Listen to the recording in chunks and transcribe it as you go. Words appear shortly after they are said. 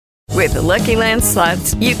With the Lucky Land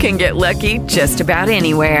Slots, you can get lucky just about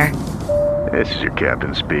anywhere. This is your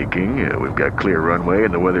captain speaking. We've got clear runway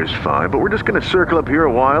and the weather's fine, but we're just going to circle up here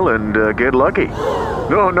a while and get lucky.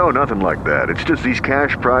 No, nothing like that. It's just these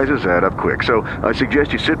cash prizes add up quick. So I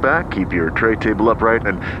suggest you sit back, keep your tray table upright,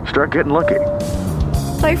 and start getting lucky.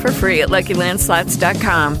 Play for free at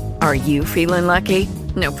LuckyLandSlots.com. Are you feeling lucky?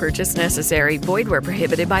 No purchase necessary. Void where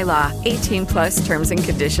prohibited by law. 18+ terms and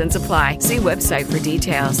conditions apply. See website for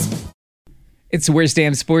details. It's the Worst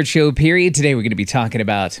Damn Sports Show, period. Today we're going to be talking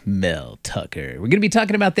about Mel Tucker. We're going to be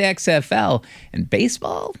talking about the XFL and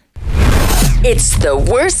baseball. It's the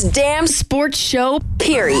Worst Damn Sports Show,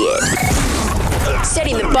 period.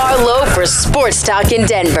 Setting the bar low for sports talk in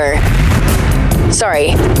Denver.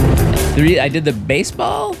 Sorry. I did the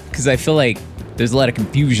baseball because I feel like there's a lot of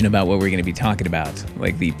confusion about what we're going to be talking about,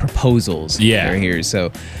 like the proposals that are here.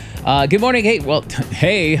 So, good morning.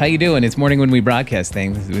 Hey, how you doing? It's morning when we broadcast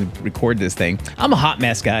things, we record this thing. I'm a hot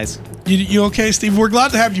mess, guys. You okay, Steve? We're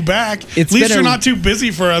glad to have you back. At least you're not too busy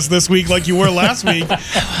for us this week like you were last week.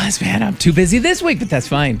 Man, I'm too busy this week, but that's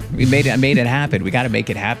fine. I made it happen. We got to make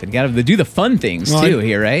it happen. Got to do the fun things too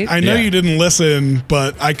here, right? I know you didn't listen,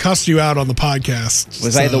 but I cussed you out on the podcast.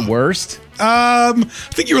 Was I the worst? I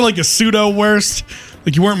think you were like a pseudo worst.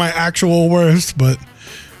 Like you weren't my actual worst, but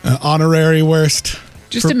honorary worst.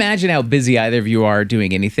 Just imagine how busy either of you are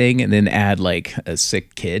doing anything and then add like a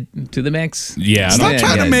sick kid to the mix. Yeah. Stop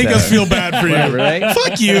trying to make us feel bad for you. Right?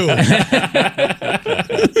 Fuck you.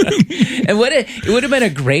 And it would have been a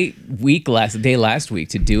great day last week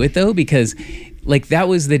to do it though, because like that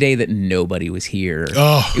was the day that nobody was here.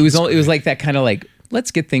 Oh, it was like that kind of like, let's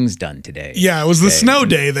get things done today. Yeah, it was the snow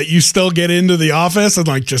day that you still get into the office and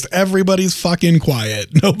like just everybody's fucking quiet.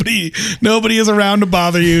 Nobody is around to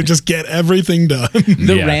bother you. Just get everything done.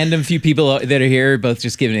 The random few people that are here,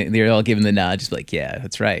 they're all giving the nod, just like, yeah,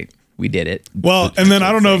 that's right. We did it. Well, and then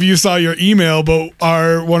I don't know if you saw your email, but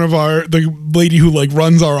the lady who like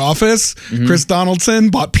runs our office, Chris Donaldson,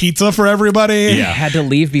 bought pizza for everybody. Yeah, had to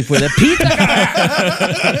leave before the pizza.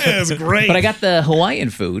 It was great. But I got the Hawaiian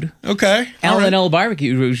food. Okay, L&L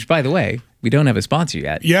barbecue, which by the way, we don't have a sponsor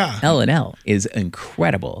yet. Yeah. L&L is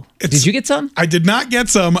incredible. Did you get some? I did not get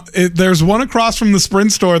some. There's one across from the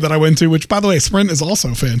Sprint store that I went to, which, by the way, Sprint is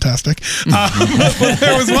also fantastic. But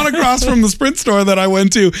there was one across from the Sprint store that I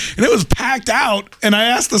went to, and it was packed out. And I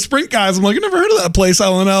asked the Sprint guys, I'm like, I've never heard of that place,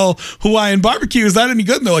 L&L Hawaiian Barbecue. Is that any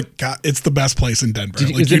good? And they're like, God, it's the best place in Denver.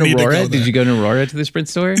 Was it Aurora? Did you go to Aurora to the Sprint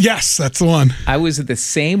store? Yes, that's the one. I was at the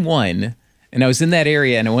same one. And I was in that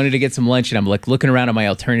area, and I wanted to get some lunch, and I'm like looking around at my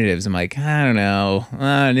alternatives. I'm like, I don't know.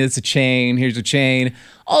 It's a chain. Here's a chain.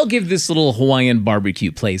 I'll give this little Hawaiian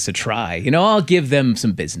barbecue place a try. I'll give them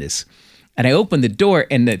some business. And I opened the door,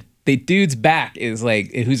 and the dude's back is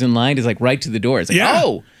like, who's in line is like right to the door. It's like,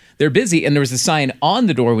 oh, they're busy. And there was a sign on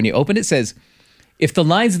the door when you open it, says, if the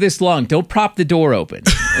line's this long, don't prop the door open.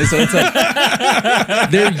 And so it's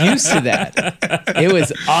like, they're used to that. It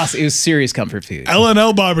was awesome. It was serious comfort food.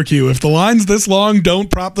 L&L Barbecue. If the line's this long,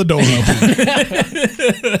 don't prop the door open.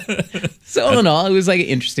 So all in all, it was like an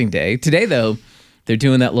interesting day. Today, though, they're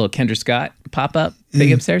doing that little Kendra Scott pop-up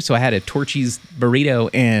thing upstairs. So I had a Torchy's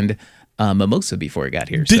burrito and mimosa before I got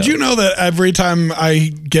here. Did you know that every time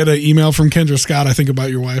I get an email from Kendra Scott, I think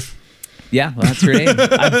about your wife? Yeah, well, that's her name.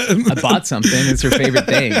 I bought something. It's her favorite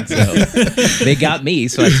thing. So they got me,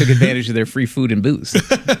 so I took advantage of their free food and booze.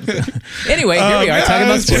 Anyway, here we are talking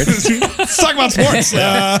about sports. Let's talk about sports.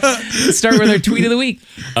 Let's start with our tweet of the week.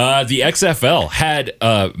 The XFL had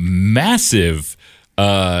a massive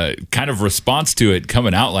kind of response to it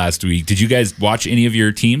coming out last week. Did you guys watch any of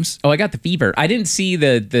your teams? Oh, I got the fever. I didn't see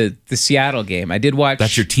the Seattle game. I did watch.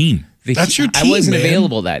 That's your team. That's your team. I wasn't man.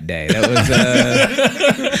 available that day. That was.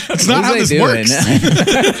 It's not how this works.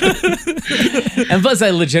 And plus, I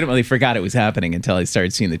legitimately forgot it was happening until I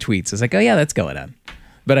started seeing the tweets. I was like, oh yeah, that's going on.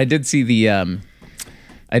 But I did see the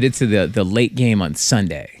late game on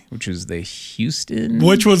Sunday, which was the Houston,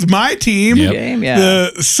 which was my team game. Yeah,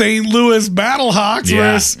 the St. Louis Battlehawks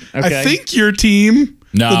versus I think your team.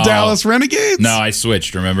 No. The Dallas Renegades? No, I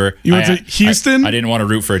switched, remember? You went to Houston? I didn't want to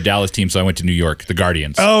root for a Dallas team, so I went to New York, the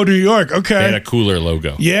Guardians. Oh, New York, okay. They had a cooler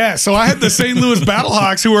logo. Yeah, so I had the St. Louis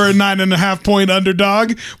Battlehawks, who were a 9.5-point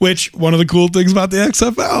underdog, which one of the cool things about the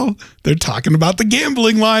XFL, they're talking about the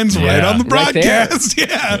gambling lines right on the broadcast. Right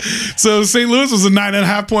yeah. So St. Louis was a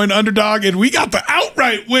 9.5-point underdog, and we got the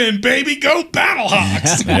outright win, baby. Go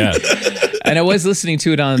Battlehawks. Yeah. And I was listening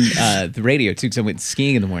to it on the radio, too, because I went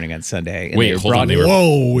skiing in the morning on Sunday. And wait, hold on. They were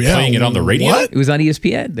playing it on the radio? What? It was on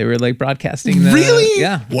ESPN. They were like broadcasting. Really?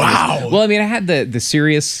 Yeah. Wow. Well, I mean, I had the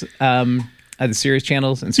Sirius the Sirius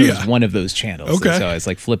channels, and so it was one of those channels. Okay. And so I was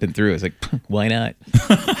like flipping through. I was like, why not?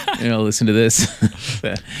 Listen to this.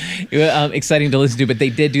 Exciting to listen to, but they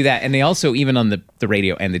did do that. And they also, even on the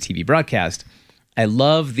radio and the TV broadcast, I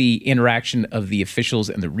love the interaction of the officials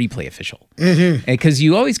and the replay official. Because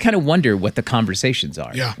you always kind of wonder what the conversations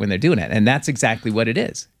are when they're doing it. And that's exactly what it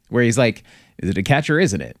is. Where he's like, is it a catch or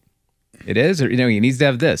isn't it? It is, or he needs to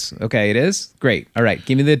have this. Okay, it is. Great. All right,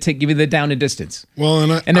 give me the down and distance. Well,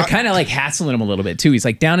 and they're kind of like hassling him a little bit too. He's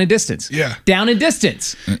like down and distance. Yeah, down and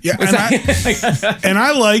distance. Yeah, and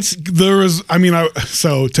I liked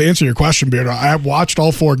so to answer your question, Beardo, I watched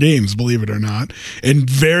all 4 games, believe it or not, in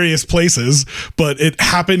various places, but it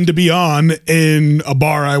happened to be on in a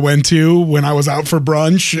bar I went to when I was out for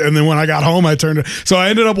brunch, and then when I got home, I turned it. So I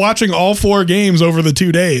ended up watching all 4 games over the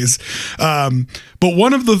 2 days. But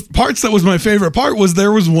one of the parts that was my favorite part was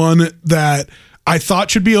there was one that I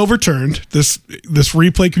thought should be overturned. This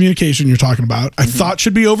replay communication you're talking about, I thought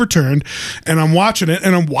should be overturned, and I'm watching it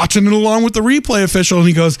along with the replay official, and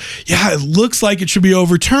he goes, "Yeah, it looks like it should be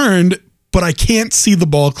overturned, but I can't see the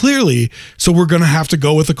ball clearly, so we're going to have to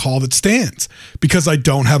go with a call that stands because I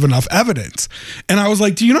don't have enough evidence." And I was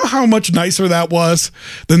like, do you know how much nicer that was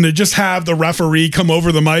than to just have the referee come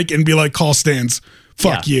over the mic and be like, "Call stands.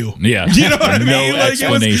 Fuck you." Yeah. You know what I mean? No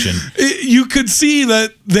explanation. You could see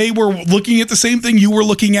that they were looking at the same thing you were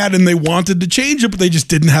looking at, and they wanted to change it, but they just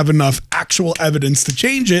didn't have enough actual evidence to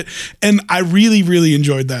change it. And I really, really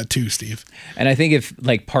enjoyed that too, Steve. And I think if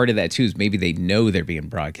like part of that too is maybe they know they're being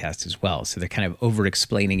broadcast as well. So they're kind of over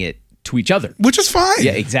explaining it to each other. Which is fine.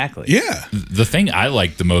 Yeah, exactly. Yeah. The thing I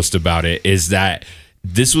liked the most about it is that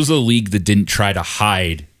this was a league that didn't try to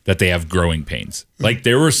hide that they have growing pains. Like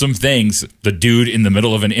there were some things, the dude in the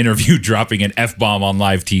middle of an interview dropping an F-bomb on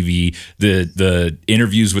live TV, the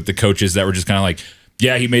interviews with the coaches that were just kind of like,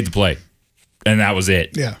 yeah, he made the play. And that was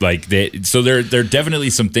it. Yeah. Like so there are definitely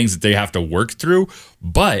some things that they have to work through.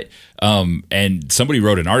 But and somebody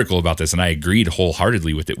wrote an article about this, and I agreed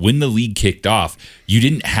wholeheartedly with it. When the league kicked off, you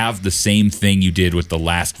didn't have the same thing you did with the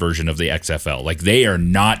last version of the XFL. Like they are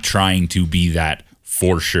not trying to be that.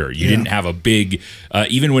 For sure. You didn't have a big,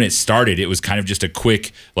 even when it started, it was kind of just a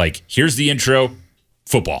quick, like, here's the intro,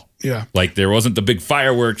 football. Yeah. Like, there wasn't the big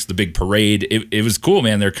fireworks, the big parade. It was cool,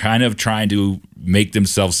 man. They're kind of trying to make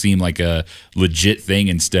themselves seem like a legit thing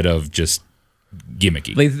instead of just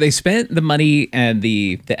gimmicky. They spent the money and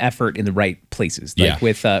the effort in the right places. Like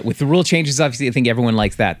with the rule changes, obviously, I think everyone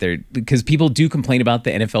likes that. Because people do complain about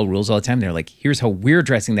the NFL rules all the time. They're like, here's how we're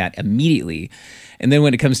addressing that immediately. And then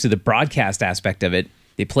when it comes to the broadcast aspect of it,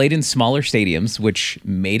 they played in smaller stadiums, which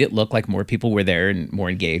made it look like more people were there and more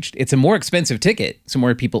engaged. It's a more expensive ticket, so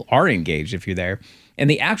more people are engaged if you're there. And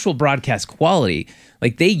the actual broadcast quality,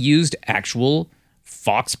 like they used actual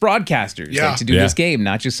Fox broadcasters to do this game,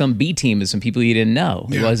 not just some B team of some people you didn't know.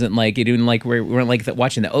 It wasn't like we weren't like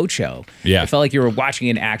watching the Ocho. Yeah, it felt like you were watching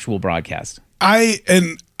an actual broadcast. I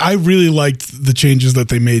really liked the changes that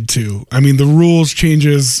they made too. I mean, the rules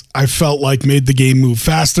changes I felt like made the game move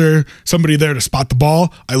faster. Somebody there to spot the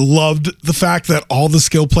ball. I loved the fact that all the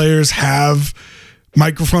skill players have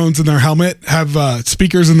microphones in their helmet, have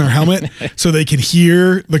speakers in their helmet, so they can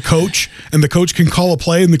hear the coach, and the coach can call a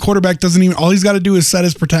play, and the quarterback doesn't even. All he's got to do is set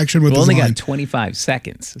his protection with his line. Only got 25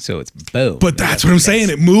 seconds, so it's boom. But that's what I'm saying.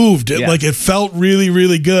 It moved. It felt really,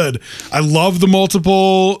 really good. I love the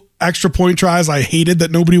multiple extra point tries. I hated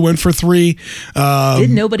that nobody went for 3. Did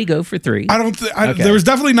nobody go for 3? I don't. There was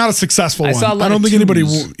definitely not a successful one. Saw a lot I don't of think anybody.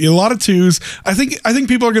 twos. A lot of 2s. I think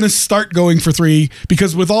people are going to start going for 3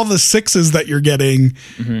 because with all the 6s that you're getting,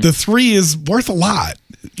 the 3 is worth a lot.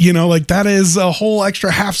 You know, like that is a whole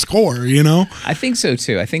extra half score. You know, I think so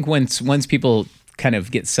too. I think once people kind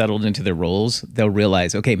of get settled into their roles, they'll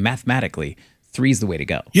realize, okay, mathematically, 3 is the way to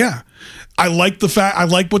go. Yeah, I like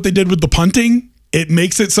what they did with the punting. It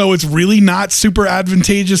makes it so it's really not super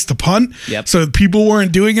advantageous to punt. Yep. So people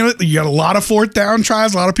weren't doing it. You got a lot of 4th down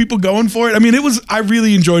tries, a lot of people going for it. I mean, I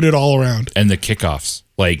really enjoyed it all around. And the kickoffs.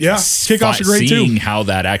 Like, kickoffs are great too. Seeing how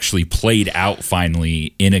that actually played out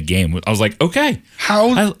finally in a game, I was like, okay,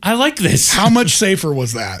 I like this. How much safer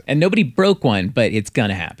was that? And nobody broke one, but it's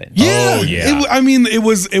gonna happen. Yeah, oh yeah.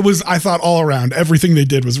 It was. I thought all around everything they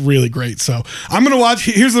did was really great. So I'm gonna watch.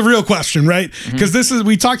 Here's the real question, right? Because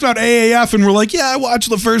we talked about AAF and we're like, yeah, I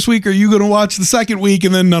watched the first week. Are you gonna watch the second week?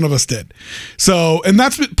 And then none of us did. So, and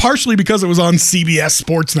that's partially because it was on CBS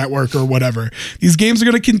Sports Network or whatever. These games are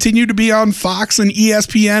gonna continue to be on Fox and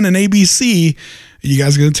ESPN and ABC. Are you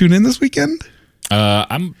guys going to tune in this weekend?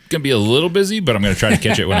 I'm gonna be a little busy, but I'm gonna try to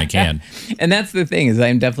catch it when I can. And that's the thing, is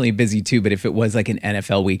I'm definitely busy too. But if it was like an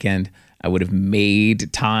NFL weekend, I would have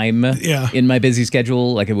made time in my busy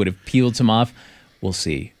schedule. Like I would have peeled some off. We'll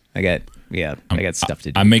see. I got stuff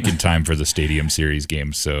to do. I'm making time for the Stadium Series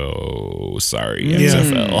game, so sorry,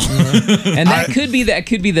 XFL. And that could be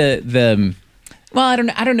the well, I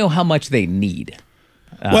don't know how much they need.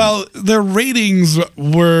 Well, their ratings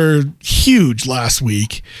were huge last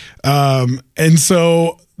week. And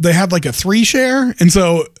so they had like a 3 share. And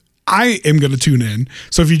so I am going to tune in.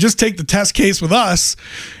 So if you just take the test case with us,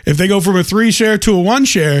 if they go from a 3 share to a 1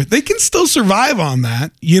 share, they can still survive on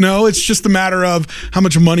that. You know, it's just a matter of how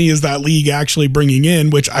much money is that league actually bringing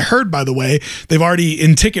in, which I heard, by the way, they've already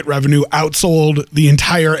in ticket revenue outsold the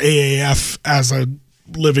entire AAF as a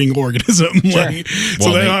living organism. Sure.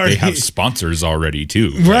 So they have sponsors already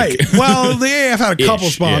too. Right. Well, the AAF had a couple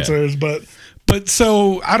sponsors, but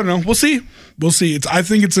so I don't know. We'll see. I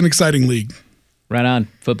think it's an exciting league. Right on.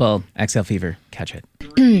 Football, XL Fever. Catch it.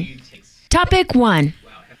 Topic 1.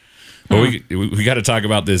 Well, we got to talk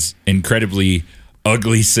about this incredibly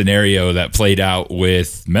ugly scenario that played out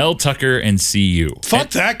with Mel Tucker and CU. Fuck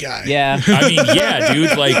that guy. Yeah. I mean, yeah,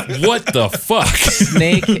 dude. Like, what the fuck?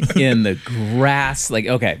 Snake in the grass. Like,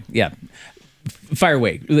 okay, yeah. Fire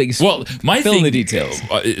away. Like, well, fill in the details.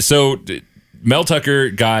 So Mel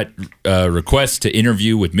Tucker got a request to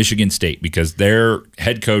interview with Michigan State because their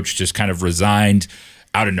head coach just kind of resigned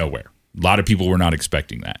out of nowhere. A lot of people were not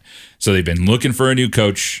expecting that. So they've been looking for a new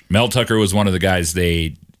coach. Mel Tucker was one of the guys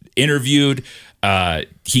they interviewed.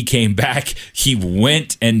 He came back. He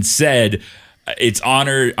went and said, it's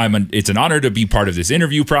an honor to be part of this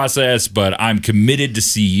interview process, but I'm committed to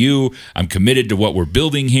CU. I'm committed to what we're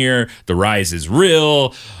building here. The rise is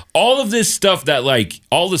real. All of this stuff that, like,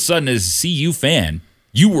 all of a sudden as a CU fan,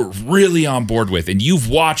 you were really on board with, and you've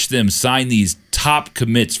watched them sign these top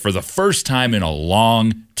commits for the first time in a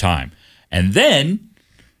long time. And then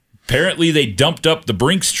apparently they dumped up the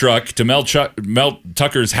Brinks truck to Mel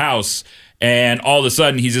Tucker's house, and all of a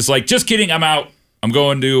sudden he's just like, just kidding, I'm out. I'm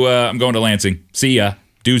going to Lansing. See ya.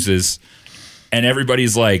 Deuces. And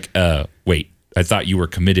everybody's like, wait, I thought you were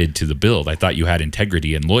committed to the build. I thought you had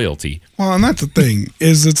integrity and loyalty. Well, and that's the thing,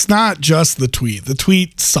 is it's not just the tweet. The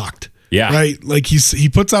tweet sucked. Yeah. Right? Like he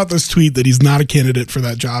puts out this tweet that he's not a candidate for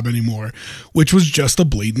that job anymore, which was just a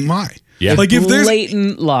blatant lie. Yeah. Like if there's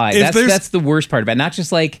blatant lie. That's the worst part about it. Not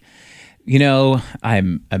just like, you know, I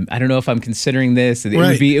don't know if I'm considering this.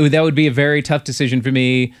 That would be a very tough decision for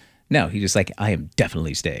me. No, he's just like, I am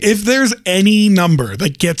definitely staying. If there's any number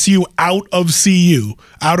that gets you out of CU,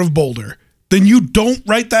 out of Boulder, then you don't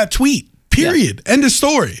write that tweet. Period. Yeah. End of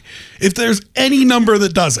story. If there's any number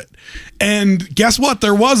that does it. And guess what?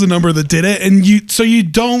 There was a number that did it, and you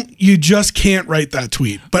just can't write that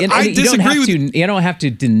tweet. But I disagree with you. You don't have to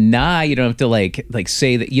deny. You don't have to like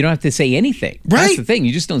say that. You don't have to say anything. Right. That's the thing.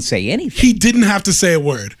 You just don't say anything. He didn't have to say a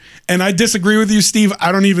word, and I disagree with you, Steve.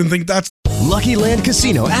 I don't even think that's. Lucky Land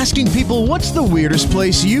Casino, asking people, what's the weirdest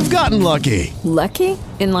place you've gotten lucky? Lucky?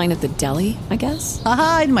 In line at the deli, I guess?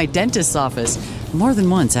 Aha, in my dentist's office. More than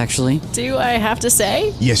once, actually. Do I have to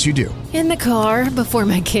say? Yes, you do. In the car before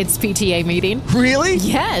my kids' PTA meeting. Really?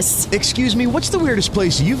 Yes. Excuse me, what's the weirdest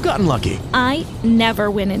place you've gotten lucky? I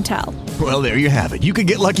never win and tell. Well, there you have it. You can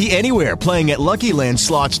get lucky anywhere, playing at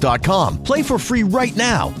LuckyLandSlots.com. Play for free right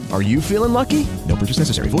now. Are you feeling lucky? No purchase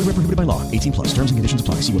necessary. Void where prohibited by law. 18 plus. Terms and conditions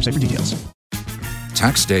apply. See website for details.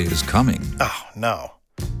 Tax day is coming. Oh, no.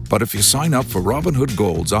 But if you sign up for Robinhood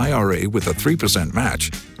Gold's IRA with a 3%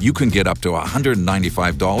 match, you can get up to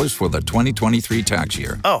 $195 for the 2023 tax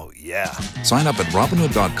year. Oh, yeah. Sign up at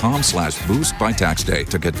Robinhood.com/boost by tax day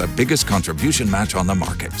to get the biggest contribution match on the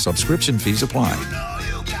market. Subscription fees apply.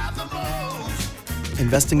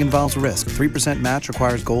 Investing involves risk. 3% match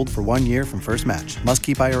requires gold for 1 year from first match. Must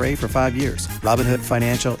keep IRA for 5 years. Robinhood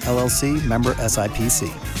Financial, LLC, member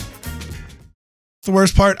SIPC. The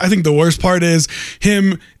worst part, I think the worst part is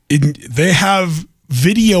they have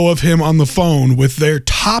video of him on the phone with their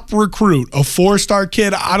top recruit, a 4-star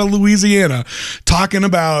kid out of Louisiana, talking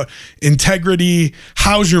about integrity.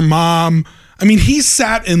 How's your mom? I mean, he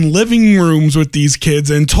sat in living rooms with these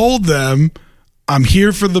kids and told them, I'm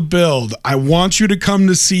here for the build. I want you to come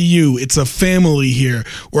to CU. It's a family here.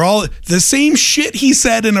 We're all the same shit he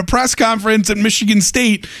said in a press conference at Michigan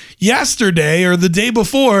State yesterday or the day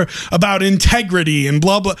before about integrity and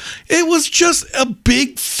blah, blah. It was just a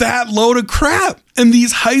big fat load of crap. And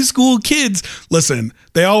these high school kids, listen,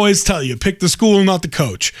 they always tell you, pick the school, not the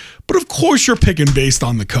coach. But of course you're picking based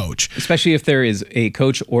on the coach. Especially if there is a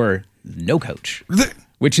coach or no coach.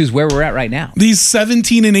 which is where we're at right now. These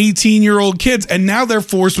 17 and 18-year-old kids, and now they're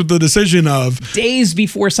forced with the decision of days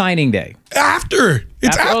before signing day. After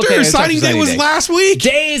signing day was last week.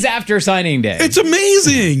 Days after signing day. It's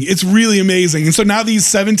amazing. It's really amazing. And so now these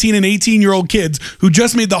 17 and 18-year-old kids who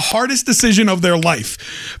just made the hardest decision of their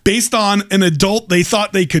life based on an adult they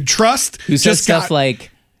thought they could trust. Who says stuff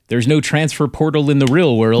like, there's no transfer portal in the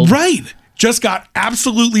real world. Right. Just got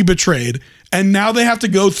absolutely betrayed. And now they have to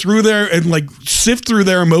go through sift through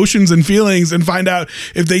their emotions and feelings and find out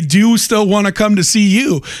if they do still want to come to see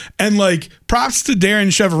you. And props to Darren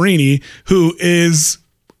Cheverini, who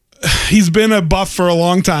he's been a buff for a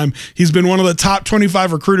long time. He's been one of the top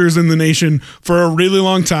 25 recruiters in the nation for a really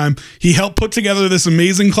long time. He helped put together this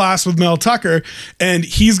amazing class with Mel Tucker, and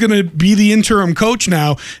he's going to be the interim coach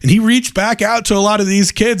now. And he reached back out to a lot of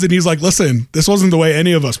these kids, and he's like, listen, this wasn't the way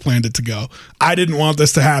any of us planned it to go. I didn't want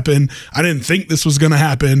this to happen. I didn't think this was going to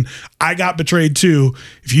happen. I got betrayed too.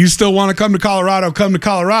 If you still want to come to Colorado, come to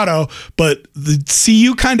Colorado. But the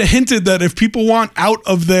CU kind of hinted that if people want out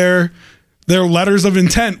of their letters of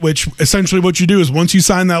intent, which essentially what you do is once you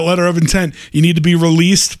sign that letter of intent, you need to be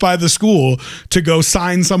released by the school to go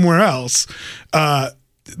sign somewhere else.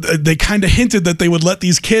 They kind of hinted that they would let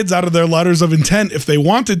these kids out of their letters of intent if they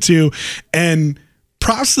wanted to. And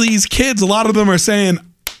props to these kids. A lot of them are saying,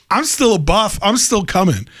 I'm still a buff. I'm still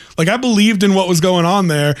coming. I believed in what was going on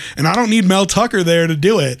there, and I don't need Mel Tucker there to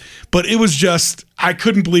do it. But it was just, I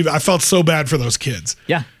couldn't believe it. I felt so bad for those kids.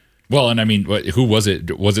 Yeah. Well, and I mean, who was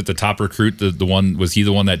it? Was it the top recruit? The one, was he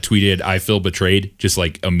the one that tweeted, "I feel betrayed," just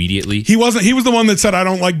immediately? He wasn't. He was the one that said, "I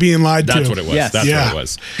don't like being lied to." That's what it was. Yes. That's what it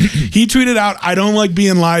was. He tweeted out, "I don't like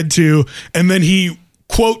being lied to," and then he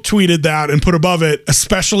quote tweeted that and put above it,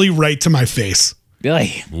 "especially right to my face."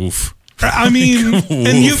 Really? Oof. I mean,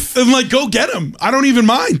 and go get him. I don't even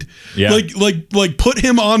mind. Yeah. Put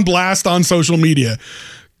him on blast on social media.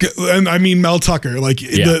 And I mean Mel Tucker,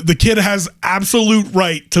 the kid has absolute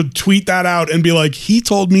right to tweet that out and be like, he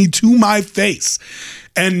told me to my face,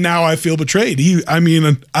 and now I feel betrayed. He's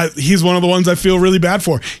one of the ones I feel really bad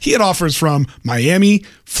for. He had offers from Miami,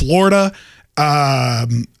 Florida,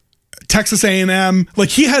 Texas A&M.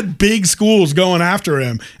 He had big schools going after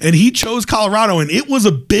him, and he chose Colorado, and it was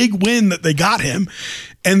a big win that they got him.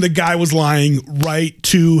 And the guy was lying right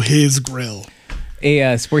to his grill.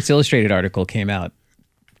 A Sports Illustrated article came out.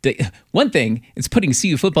 One thing, it's putting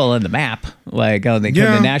CU football on the map,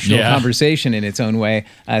 the national conversation in its own way.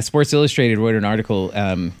 Sports Illustrated wrote an article,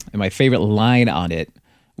 and my favorite line on it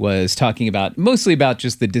was talking mostly about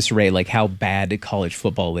just the disarray, how bad college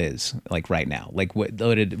football is, right now,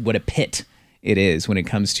 what a pit it is when it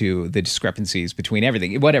comes to the discrepancies between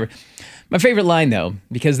everything, whatever. My favorite line, though,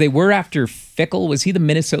 because they were after Fickle. Was he the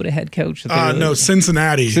Minnesota head coach? No,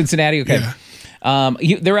 Cincinnati. Cincinnati, okay. Yeah.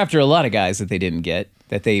 They were after a lot of guys that they didn't get,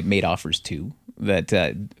 that they made offers to,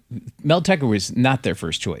 that Mel Tucker was not their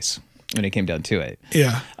first choice when it came down to it.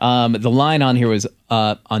 Yeah. The line on here was,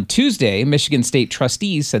 on Tuesday, Michigan State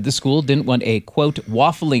trustees said the school didn't want a, quote,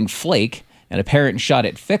 waffling flake, and a parent shot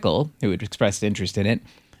at Fickle, who had expressed interest in it.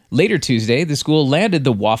 Later Tuesday, the school landed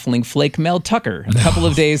the waffling flake Mel Tucker a couple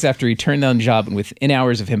of days after he turned down the job and within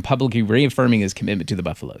hours of him publicly reaffirming his commitment to the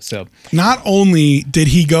Buffaloes. So, not only did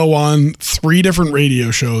he go on 3 different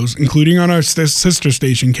radio shows, including on our sister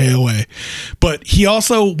station, KOA, but he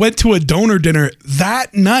also went to a donor dinner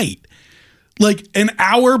that night, an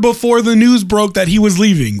hour before the news broke that he was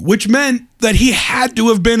leaving, which meant that he had to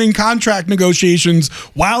have been in contract negotiations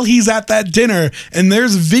while he's at that dinner. And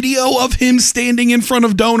there's video of him standing in front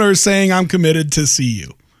of donors saying, "I'm committed to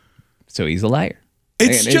CU." So he's a liar.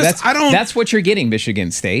 It's just, that's what you're getting,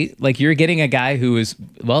 Michigan State. You're getting a guy who is,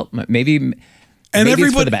 maybe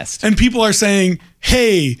it's for the best. And people are saying,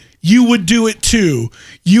 hey, you would do it too.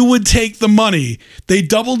 You would take the money. They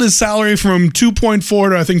doubled his salary from 2.4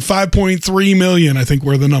 to I think 5.3 million, I think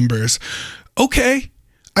were the numbers. Okay,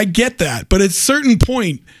 I get that. But at a certain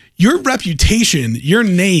point, your reputation, your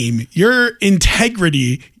name, your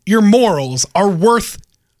integrity, your morals are worth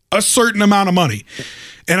a certain amount of money.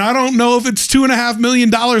 And I don't know if it's $2.5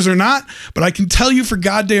 million or not, but I can tell you for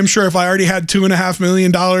goddamn sure if I already had $2.5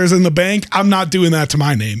 million in the bank, I'm not doing that to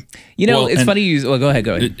my name. It's funny you... Well, go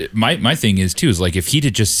ahead. My thing is, too, is if he'd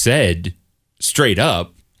have just said straight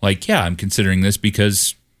up, yeah, I'm considering this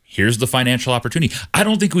because here's the financial opportunity. I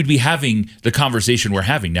don't think we'd be having the conversation we're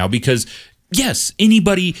having now because... Yes,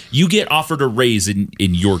 anybody, you get offered a raise in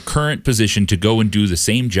your current position to go and do the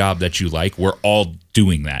same job that you like. We're all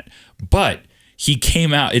doing that. But he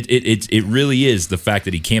came out, it really is the fact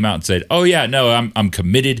that he came out and said, oh yeah, no, I'm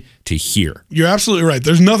committed to here. You're absolutely right.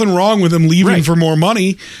 There's nothing wrong with him leaving for more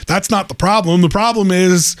money. That's not the problem. The problem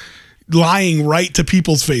is lying right to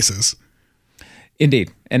people's faces.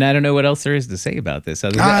 Indeed. And I don't know what else there is to say about this.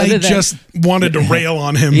 I just wanted to rail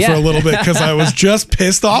on him for a little bit because I was just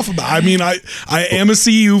pissed off about it. I mean, I am a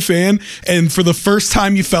CU fan, and for the first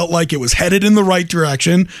time you felt like it was headed in the right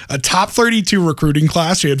direction. A top 32 recruiting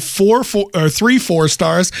class. You had 3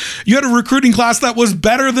 4-stars. You had a recruiting class that was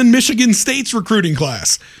better than Michigan State's recruiting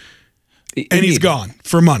class. And he's gone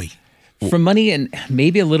for money. For money and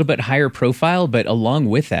maybe a little bit higher profile, but along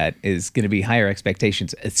with that is going to be higher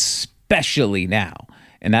expectations, especially now.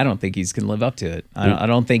 And I don't think he's going to live up to it. I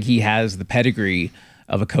don't think he has the pedigree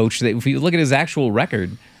of a coach that, if you look at his actual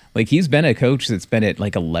record, like he's been a coach that's been at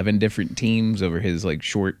like 11 different teams over his like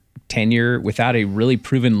short tenure without a really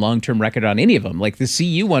proven long-term record on any of them. Like the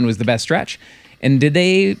CU one was the best stretch. And did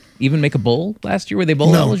they even make a bowl last year? Were they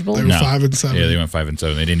bowl eligible? They were 5-7. Yeah, they went 5-7.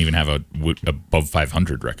 They didn't even have a above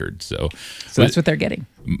 500 record. So that's what they're getting.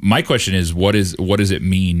 My question is, what does it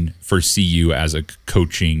mean for CU as a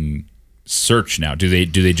coaching search now? Do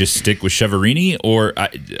they just stick with Cheverini, or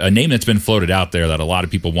a name that's been floated out there that a lot of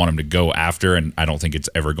people want him to go after, and I don't think it's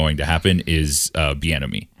ever going to happen, is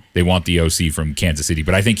Bieniemy. They want the OC from Kansas City,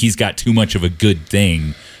 but I think he's got too much of a good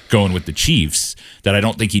thing going with the Chiefs that I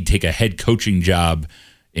don't think he'd take a head coaching job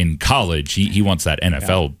in college. He wants that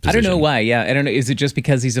NFL position. I don't know why. Yeah, I don't know. Is it just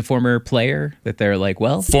because he's a former player that they're like,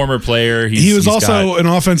 well, former player? He was also an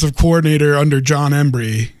offensive coordinator under John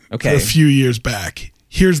Embry a few years back.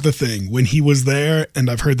 Here's the thing. When he was there, and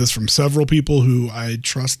I've heard this from several people who I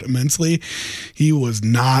trust immensely, he was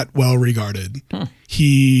not well regarded.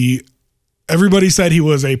 Everybody said he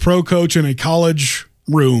was a pro coach in a college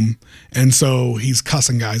room, and so he's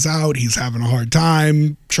cussing guys out. He's having a hard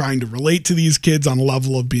time trying to relate to these kids on a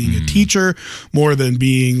level of being a teacher more than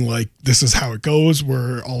being like, this is how it goes,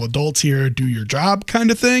 we're all adults here, do your job kind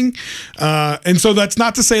of thing. And so that's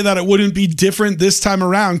not to say that it wouldn't be different this time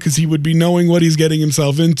around, because he would be knowing what he's getting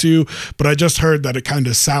himself into, but I just heard that it kind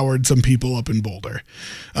of soured some people up in Boulder.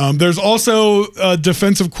 There's also a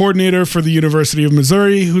defensive coordinator for the University of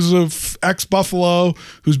Missouri who's an ex-Buffalo,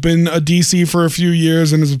 who's been a DC for a few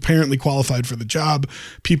years and is apparently qualified for the job.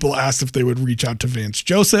 People asked if they would reach out to Vance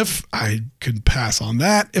Joseph. I could pass on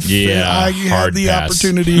that if I had the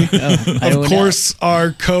opportunity. Of course,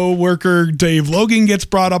 our co-worker Dave Logan gets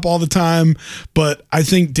brought up all the time, but I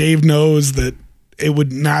think Dave knows that it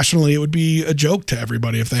would be a joke to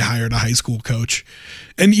everybody if they hired a high school coach.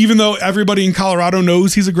 And even though everybody in Colorado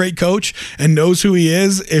knows he's a great coach and knows who he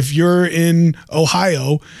is, if you're in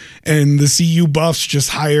Ohio and the CU Buffs just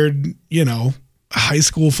hired, a high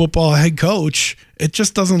school football head coach, it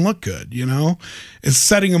just doesn't look good, It's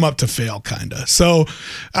setting them up to fail, kind of. So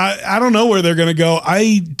I don't know where they're going to go.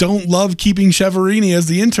 I don't love keeping Cheverini as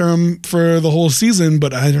the interim for the whole season,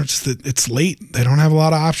 but it's late. They don't have a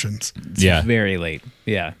lot of options. It's very late.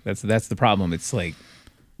 Yeah, that's the problem. It's like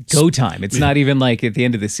go time. It's not even like at the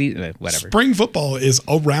end of the season, whatever. Spring football is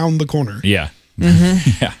around the corner. Yeah.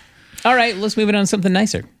 Yeah. All right, let's move it on to something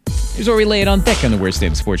nicer. Here's where we lay it on thick on the Worst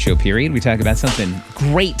Damn Sports Show, period. We talk about something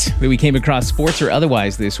great that we came across, sports or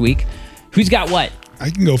otherwise, this week. Who's got what? I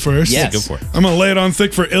can go first. Yes. Go for it. I'm going to lay it on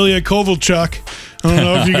thick for Ilya Kovalchuk. I don't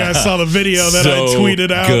know if you guys saw the video that I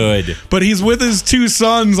tweeted out. Good. But he's with his 2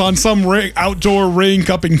 sons on some outdoor rink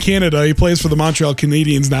up in Canada. He plays for the Montreal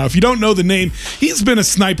Canadiens now. If you don't know the name, he's been a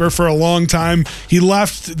sniper for a long time. He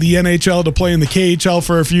left the NHL to play in the KHL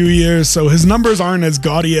for a few years, so his numbers aren't as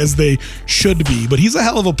gaudy as they should be. But he's a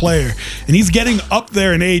hell of a player, and he's getting up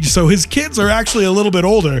there in age. So his kids are actually a little bit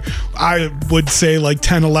older. I would say like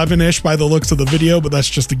 10, 11-ish by the looks of the video, but that's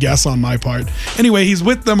just a guess on my part. Anyway, he's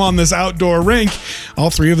with them on this outdoor rink. All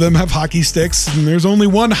 3 of them have hockey sticks, and there's only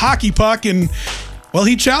one hockey puck, and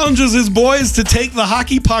he challenges his boys to take the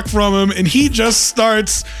hockey puck from him, and he just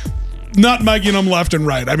starts nutmegging them left and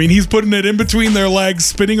right. I mean, he's putting it in between their legs,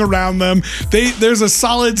 spinning around them. There's a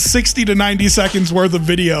solid 60 to 90 seconds worth of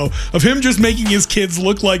video of him just making his kids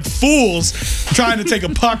look like fools trying to take a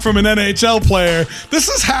puck from an NHL player. This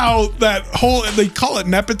is how they call it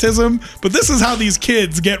nepotism, but this is how these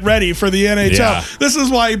kids get ready for the NHL. Yeah. This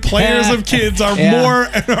is why players of kids are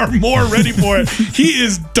more ready for it. He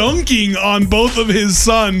is dunking on both of his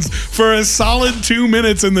sons for a solid 2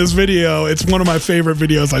 minutes in this video. It's one of my favorite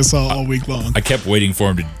videos I saw all week long. I kept waiting for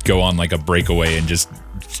him to go on like a breakaway and just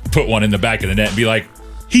put one in the back of the net and be like,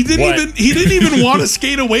 He didn't even want to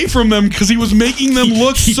skate away from them because he was making them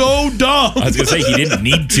look so dumb. I was going to say, he didn't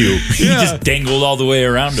need to. He just dangled all the way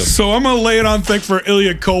around him. So I'm going to lay it on thick for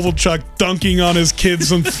Ilya Kovalchuk dunking on his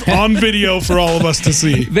kids on video for all of us to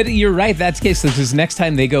see. But you're right. That's the case. Because next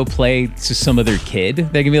time they go play to some other kid,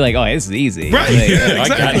 they can be like, oh, this is easy. Right.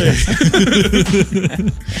 Like, Exactly.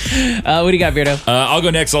 What do you got, Beardo? I'll go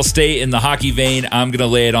next. I'll stay in the hockey vein. I'm going to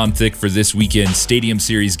lay it on thick for this weekend's Stadium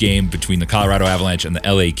Series game between the Colorado Avalanche and the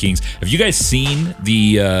LA Kings. Have you guys seen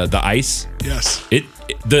the ice? Yes.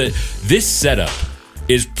 This setup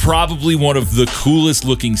is probably one of the coolest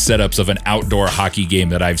looking setups of an outdoor hockey game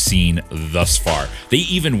that I've seen thus far. They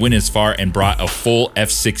even went as far and brought a full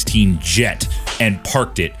F-16 jet and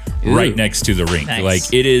parked it right next to the rink. Nice. Like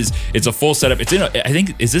it's a full setup. It's I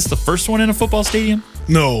think, is this the first one in a football stadium?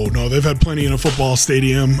 No, they've had plenty in a football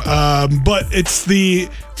stadium, but it's the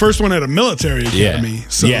first one at a military academy.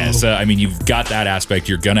 So I mean, you've got that aspect.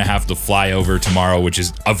 You're going to have the flyover tomorrow, which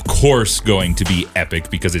is, of course, going to be epic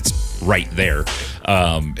because it's right there.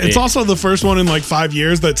 It's also the first one in like 5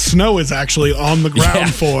 years that snow is actually on the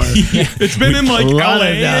ground for. It's been in like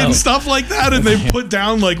LA and stuff like that, and they've put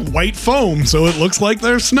down like white foam, so it looks like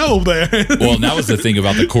there's snow there. Well, and that was the thing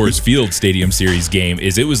about the Coors Field Stadium Series game,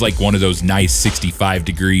 is it was like one of those nice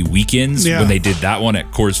 65-degree weekends when they did that one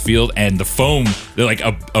at Coors Field, and the foam, like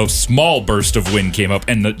a small burst of wind came up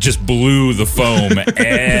and just blew the foam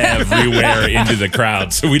everywhere into the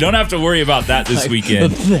crowd. So we don't have to worry about that this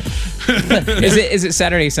weekend. Is it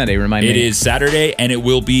Saturday, Sunday? Remind me. It is Saturday, and it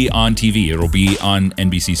will be on TV. It'll be on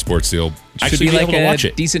NBC Sports. So you'll actually be able to watch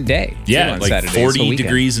it. Decent day. Yeah, on like Saturday, 40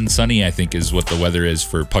 degrees and sunny, I think, is what the weather is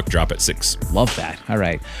for puck drop at 6. Love that. All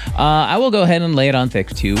right. I will go ahead and lay it on thick,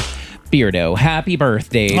 too. Beardo, happy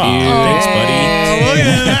birthday, dude. Thanks, buddy. Oh, look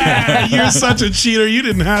at that. You're such a cheater. You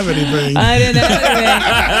didn't have anything. I didn't have anything.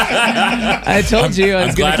 I told you I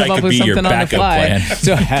was going to come up with something on the fly.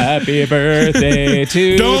 So happy birthday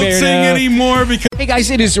to Don't Beardo. sing anymore because... Hey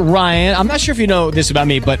guys, it is Ryan. I'm not sure if you know this about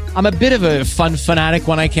me, but I'm a bit of a fun fanatic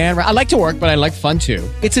when I can. I like to work, but I like fun too.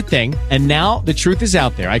 It's a thing. And now the truth is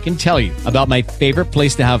out there. I can tell you about my favorite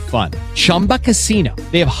place to have fun. Chumba Casino.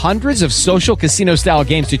 They have hundreds of social casino style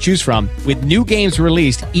games to choose from with new games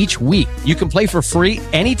released each week. You can play for free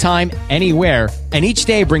anytime, anywhere. And each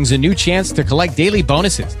day brings a new chance to collect daily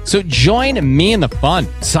bonuses. So join me in the fun.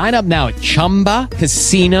 Sign up now at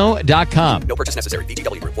ChumbaCasino.com. No purchase necessary.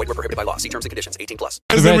 VGW Group. Void where prohibited by law. See terms and conditions. 18+.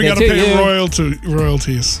 Because then we got to pay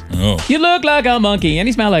royalties. Oh. You look like a monkey, and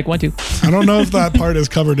you smell like one too. I don't know if that part is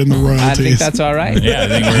covered in the royalties. I think that's all right. Yeah, I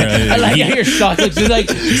think we're... I like to hear sausage. It's like,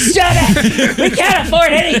 shut up! We can't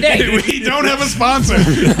afford anything. We don't have a sponsor.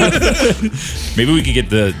 Maybe we could get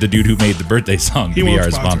the dude who made the birthday song to be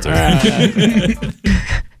our sponsor.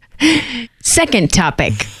 Second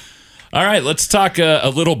topic. All right, let's talk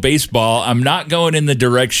a little baseball. I'm not going in the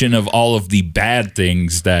direction of all of the bad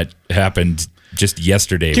things that happened just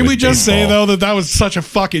yesterday. Can we just baseball. say, though, that was such a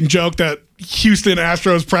fucking joke, that Houston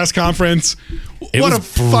Astros press conference? What a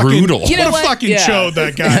brutal. fucking chode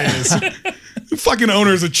that guy is. The fucking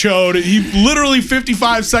owner's a chode. He literally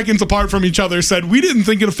 55 seconds apart from each other said, we didn't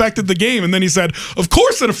think it affected the game. And then he said, of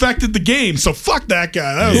course it affected the game. So fuck that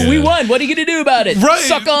guy. We won. What are you going to do about it? Right.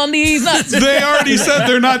 Suck on these nuts. They already said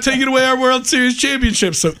they're not taking away our World Series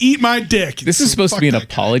championship. So eat my dick. This is supposed to be an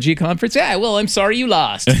apology conference. Yeah, well, I'm sorry you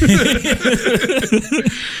lost.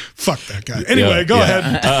 Fuck that guy. Anyway, go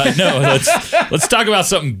ahead. Let's talk about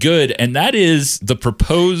something good, and that is the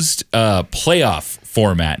proposed playoff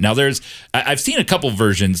format. Now, I've seen a couple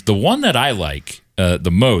versions. The one that I like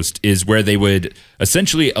the most is where they would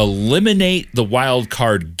essentially eliminate the wild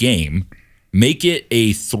card game, make it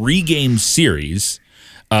a 3-game series.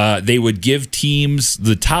 They would give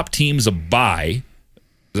the top teams a bye.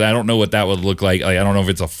 I don't know what that would look like. I don't know if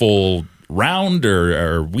it's a full round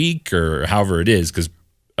or week or however it is, because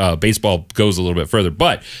baseball goes a little bit further.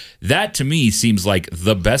 But that, to me, seems like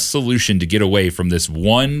the best solution to get away from this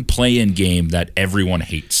one play-in game that everyone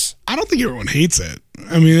hates. I don't think everyone hates it.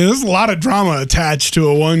 I mean, there's a lot of drama attached to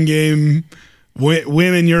a one-game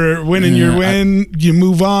win and your win, you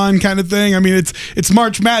move on kind of thing. I mean, it's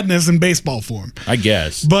March Madness in baseball form, I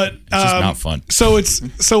guess, but it's just not fun. So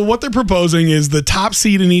what they're proposing is the top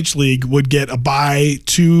seed in each league would get a bye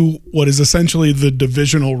to what is essentially the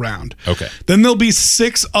divisional round. Okay. Then there'll be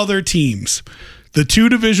 6 other teams, the 2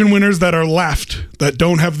 division winners that are left that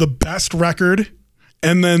don't have the best record,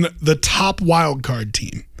 and then the top wild card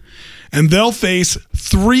team, and they'll face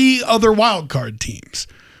 3 other wild card teams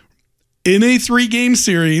in a 3-game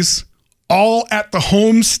series, all at the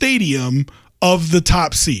home stadium of the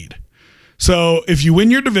top seed. So if you win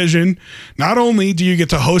your division, not only do you get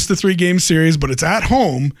to host a 3-game series, but it's at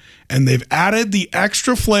home, and they've added the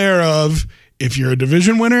extra flair of, if you're a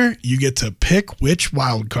division winner, you get to pick which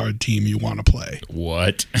wildcard team you want to play.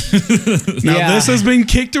 What? Now, this has been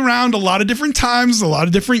kicked around a lot of different times, a lot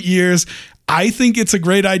of different years. I think it's a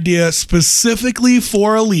great idea specifically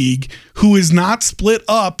for a league who is not split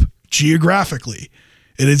up geographically.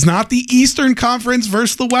 It is not the Eastern Conference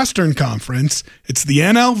versus the Western Conference. It's the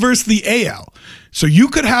NL versus the AL. So you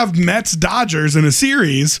could have Mets-Dodgers in a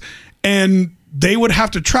series, and they would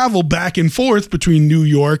have to travel back and forth between New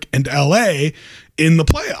York and LA in the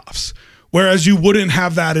playoffs, whereas you wouldn't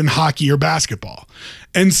have that in hockey or basketball.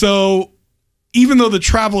 And so even though the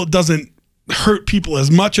travel doesn't hurt people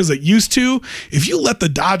as much as it used to, if you let the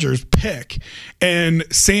Dodgers pick and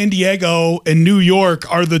San Diego and New York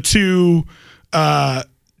are the two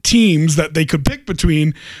teams that they could pick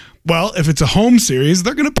between, well, if it's a home series,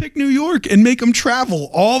 they're going to pick New York and make them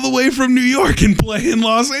travel all the way from New York and play in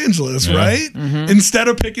Los Angeles, right? Instead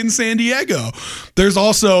of picking San Diego. There's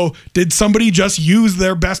also, did somebody just use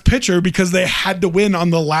their best pitcher because they had to win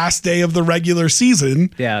on the last day of the regular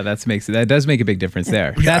season? Yeah, that does make a big difference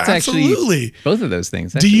there. That's absolutely. Actually both of those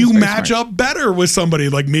things. Do you match up better with somebody?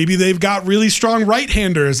 Like maybe they've got really strong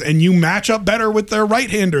right-handers and you match up better with their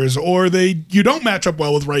right-handers, or you don't match up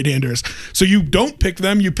well with right-handers. So you don't pick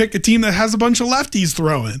them, you pick a team that has a bunch of lefties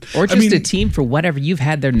throwing. Or just a team for whatever, you've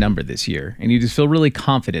had their number this year and you just feel really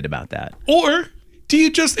confident about that. Or do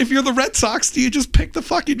you just, if you're the Red Sox, do you just pick the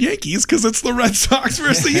fucking Yankees because it's the Red Sox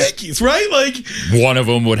versus the Yankees, right? Like one of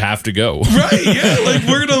them would have to go. Right, yeah. Like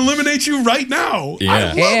we're going to eliminate you right now.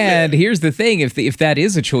 Yeah. And here's the thing, if that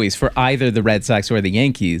is a choice for either the Red Sox or the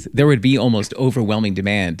Yankees, there would be almost overwhelming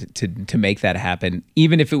demand to make that happen,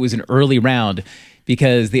 even if it was an early round.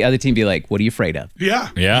 Because the other team be like, what are you afraid of?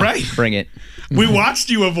 Yeah. Right. Bring it. We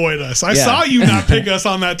watched you avoid us. I saw you not pick us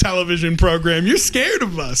on that television program. You're scared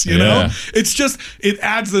of us, you know? It's just, it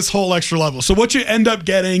adds this whole extra level. So what you end up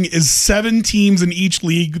getting is 7 teams in each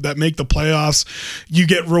league that make the playoffs. You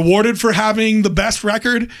get rewarded for having the best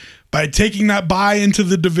record by taking that bye into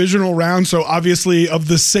the divisional round. So obviously of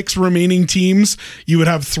the 6 remaining teams, you would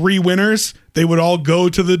have 3 winners. They would all go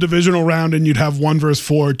to the divisional round and you'd have 1 versus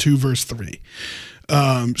 4, 2 versus 3.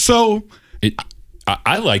 I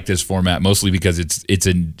like this format mostly because it's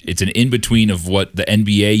an in between of what the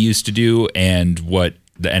NBA used to do and what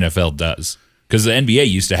the NFL does. Because the NBA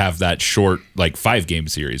used to have that short, like 5-game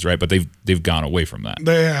series, right? But they've gone away from that.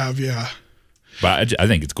 They have, yeah. But I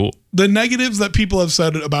think it's cool. The negatives that people have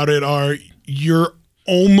said about it are you're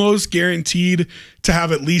almost guaranteed to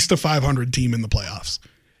have at least a 500 team in the playoffs,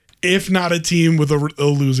 if not a team with a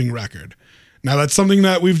losing record. Now, that's something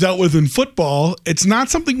that we've dealt with in football. It's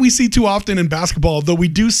not something we see too often in basketball, though we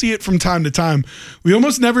do see it from time to time. We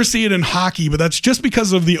almost never see it in hockey, but that's just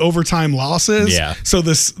because of the overtime losses. Yeah. So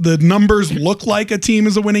the numbers look like a team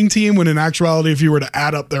is a winning team, when in actuality, if you were to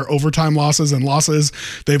add up their overtime losses,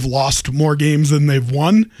 they've lost more games than they've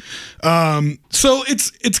won. So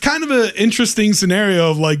it's kind of an interesting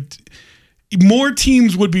scenario of like more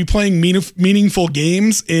teams would be playing meaningful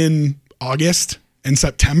games in August and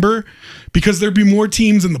September because there'd be more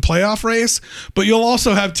teams in the playoff race, but you'll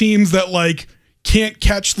also have teams that like can't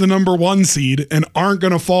catch the number 1 seed and aren't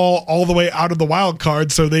going to fall all the way out of the wild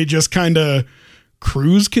card. So they just kind of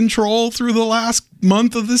cruise control through the last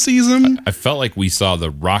month of the season. I felt like we saw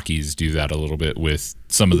the Rockies do that a little bit with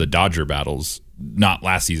some of the Dodger battles. Not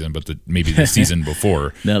last season, but maybe the season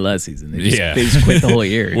before. Not last season. They just quit the whole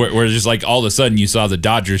year. Where just like all of a sudden you saw the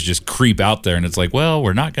Dodgers just creep out there, and it's like, well,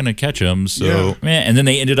 we're not going to catch them. So, and then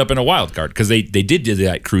they ended up in a wild card because they did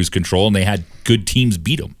that cruise control, and they had good teams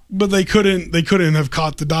beat them. But they couldn't have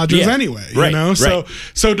caught the Dodgers anyway, you know? So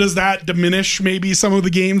does that diminish maybe some of the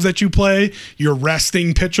games that you play? You're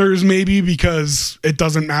resting pitchers maybe because it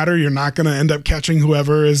doesn't matter. You're not going to end up catching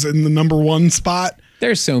whoever is in the number 1 spot.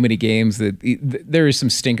 There's so many games that there is some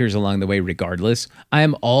stinkers along the way regardless. I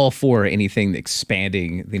am all for anything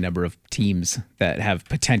expanding the number of teams that have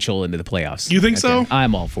potential into the playoffs. You think so?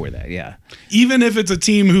 I'm all for that, yeah. Even if it's a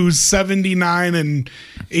team who's 79 and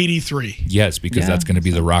 83. Yes, because that's going to be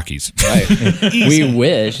the Rockies. Right. We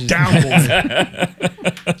wish. Down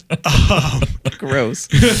Gross.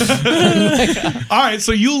 All right,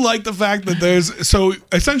 so you like the fact that so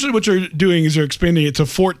essentially what you're doing is you're expanding it to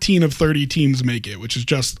 14 of 30 teams make it, which is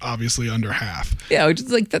just obviously under half. Yeah, which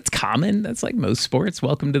is like, that's common. That's like most sports.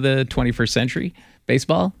 Welcome to the 21st century.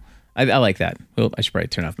 Baseball. I like that. Well, I should probably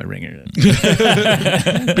turn off my ringer.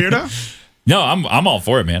 Beardo? No, I'm all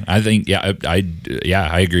for it, man. I think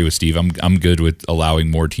I agree with Steve. I'm good with allowing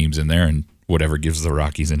more teams in there, and whatever gives the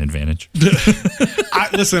Rockies an advantage.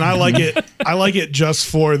 I like it. I like it just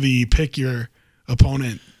for the pick your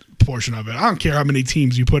opponent portion of it. I don't care how many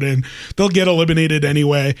teams you put in. They'll get eliminated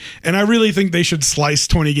anyway. And I really think they should slice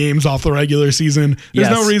 20 games off the regular season.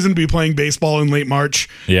 There's no reason to be playing baseball in late March.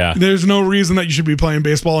 Yeah. There's no reason that you should be playing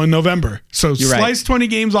baseball in November. So slice 20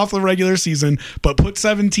 games off the regular season, but put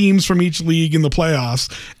 7 teams from each league in the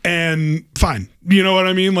playoffs, and fine. You know what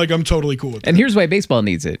I mean? Like, I'm totally cool with that. And here's why baseball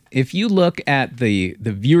needs it. If you look at the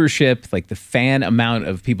viewership, like the fan amount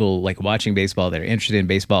of people like watching baseball that are interested in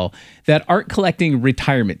baseball that aren't collecting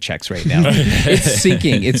retirement checks right now, it's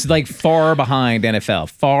sinking. It's like far behind NFL,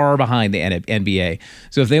 far behind the NBA.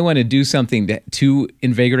 So if they want to do something to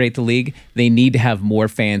invigorate the league, they need to have more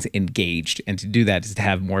fans engaged. And to do that is to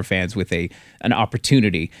have more fans with an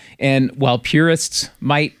opportunity. And while purists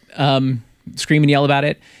might scream and yell about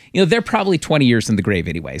it, they're probably 20 years in the grave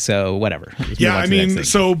anyway, so whatever. Yeah, I mean,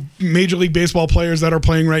 so Major League Baseball players that are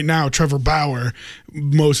playing right now, Trevor Bauer,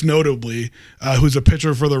 most notably, who's a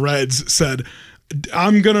pitcher for the Reds, said,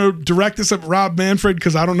 I'm going to direct this at Rob Manfred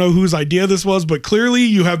because I don't know whose idea this was, but clearly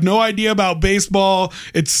you have no idea about baseball.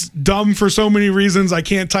 It's dumb for so many reasons. I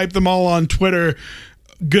can't type them all on Twitter.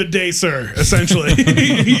 Good day, sir, essentially.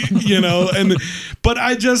 But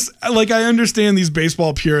I understand these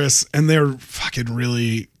baseball purists, and they're fucking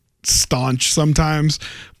really staunch sometimes,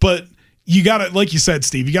 but you gotta, like you said,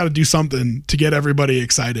 Steve, you gotta do something to get everybody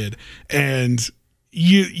excited, and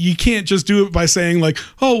you can't just do it by saying like,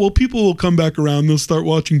 oh, well, people will come back around, they'll start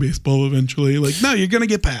watching baseball eventually. Like, no, you're gonna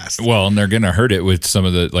get past. Well, and they're gonna hurt it with some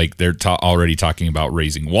of the, like, they're already talking about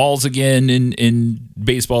raising walls again in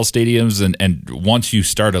baseball stadiums, and once you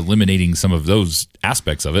start eliminating some of those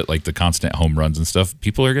aspects of it, like the constant home runs and stuff,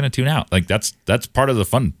 people are gonna tune out. Like, that's part of the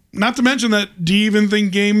fun. Not to mention that, do you even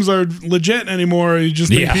think games are legit anymore? Or you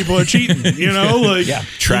just think people are cheating,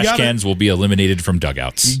 Trash cans will be eliminated from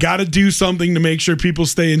dugouts. You got to do something to make sure people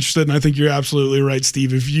stay interested, and I think you're absolutely right,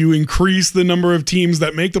 Steve. If you increase the number of teams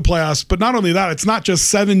that make the playoffs, but not only that, it's not just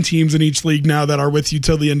 7 teams in each league now that are with you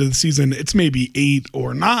till the end of the season. It's maybe 8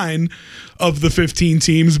 or 9 of the 15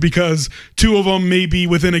 teams, because 2 of them may be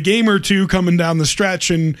within a game or 2 coming down the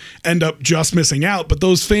stretch and end up just missing out. But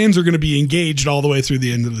those fans are going to be engaged all the way through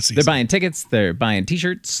the end of the season. They're buying tickets, they're buying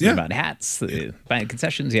T-shirts, they're buying hats, they're buying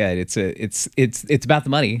concessions. Yeah, it's about the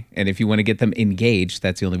money, and if you want to get them engaged,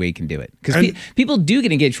 that's the only way you can do it. Because people do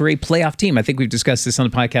get engaged for a playoff team. I think we've discussed this on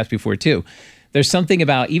the podcast before too. There's something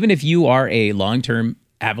about, even if you are a long-term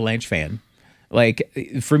Avalanche fan, like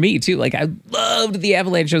for me too, like I loved the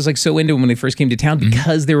Avalanche. I was like so into them when they first came to town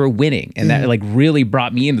because they were winning, and that like really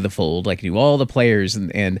brought me into the fold. Like, knew all the players,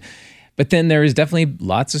 but then there is definitely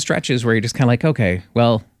lots of stretches where you're just kind of like, okay,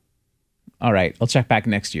 well, all right, I'll check back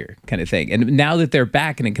next year, kind of thing. And now that they're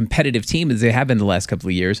back in a competitive team as they have been the last couple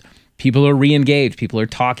of years, people are re-engaged. People are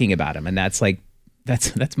talking about them, and that's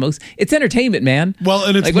most. It's entertainment, man. Well,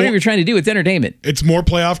 and it's like whatever you're trying to do, it's entertainment. It's more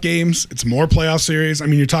playoff games. It's more playoff series. I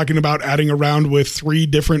mean, you're talking about adding a round with 3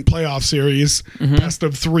 different playoff series, best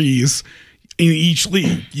of 3s in each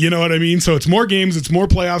league. You know what I mean? So it's more games. It's more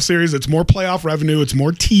playoff series. It's more playoff revenue. It's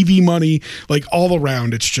more TV money. Like all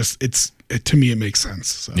around, it's just to me, it makes sense.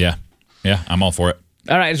 So. Yeah, I'm all for it.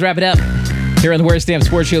 All right, let's wrap it up. Here on the Worst Damn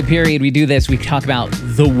Sports Show, period, we do this. We talk about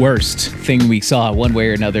the worst thing we saw one way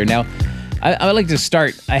or another. Now, I would like to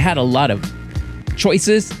start. I had a lot of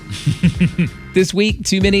choices this week,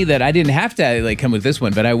 too many that I didn't have to like come with this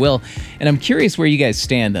one, but I will. And I'm curious where you guys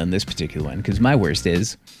stand on this particular one, because my worst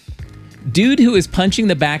is dude who is punching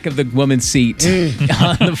the back of the woman's seat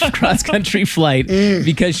on the cross-country flight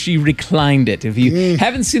because she reclined it. If you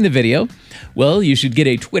haven't seen the video, well, you should get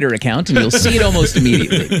a Twitter account and you'll see it almost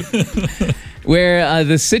immediately. Where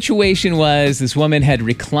the situation was, this woman had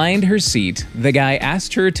reclined her seat. The guy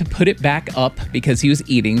asked her to put it back up because he was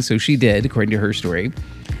eating, so she did, according to her story.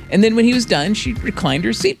 And then when he was done, she reclined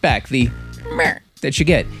her seat back, the meh that you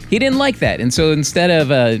get. He didn't like that, and so instead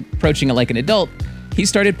of approaching it like an adult, he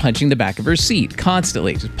started punching the back of her seat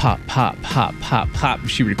constantly. Just pop, pop, pop, pop, pop.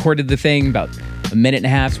 She recorded the thing, about a minute and a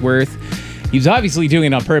half's worth. He was obviously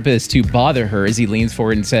doing it on purpose to bother her as he leans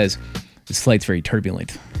forward and says, "This flight's very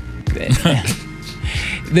turbulent." The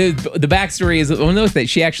backstory is, well, note that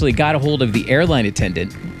she actually got a hold of the airline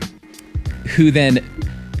attendant, who then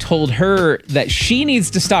told her that she needs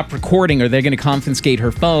to stop recording or they're going to confiscate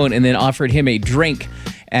her phone, and then offered him a drink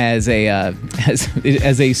as a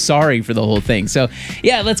sorry for the whole thing. So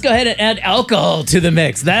yeah, let's go ahead and add alcohol to the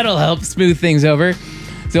mix. That'll help smooth things over.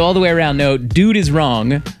 So all the way around, no, dude is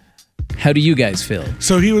wrong. How do you guys feel?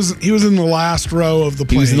 So he was in the last row of the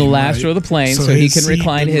plane. He was in the last right? row of the plane, so he can his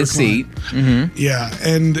recline seat his seat. Mm-hmm. Yeah,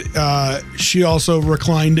 and she also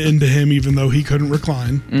reclined into him even though he couldn't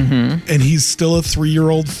recline. Mm-hmm. And he's still a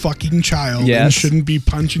 3-year-old fucking child and shouldn't be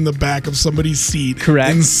punching the back of somebody's seat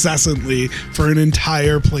incessantly for an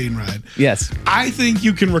entire plane ride. Yes. I think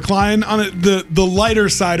you can recline on it. The lighter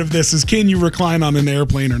side of this is, can you recline on an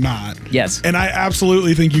airplane or not? Yes. And I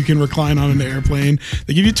absolutely think you can recline on an airplane.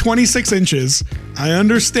 They give you 26 inches. I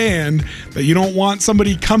understand that you don't want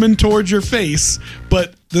somebody coming towards your face,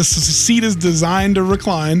 but the seat is designed to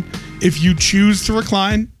recline. If you choose to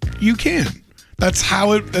recline, you can. That's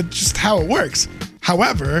just how it works.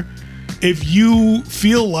 However, if you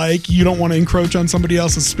feel like you don't want to encroach on somebody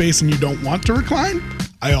else's space and you don't want to recline,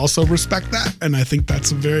 I also respect that. And I think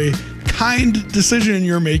that's a very kind decision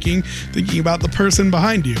you're making, thinking about the person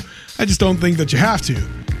behind you. I just don't think that you have to.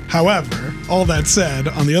 However, all that said,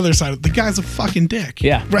 on the other side, the guy's a fucking dick.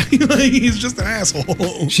 Yeah. Right? Like, he's just an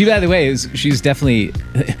asshole. She, by the way, she's definitely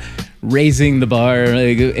raising the bar,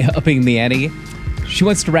 upping the ante. She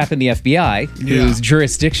wants to wrap in the FBI, whose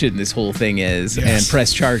jurisdiction this whole thing is, and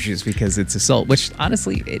press charges because it's assault, which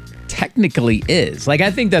honestly, it technically is. Like,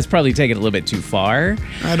 I think that's probably taken a little bit too far.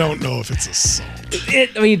 I don't know if it's assault.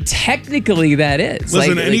 Technically that is.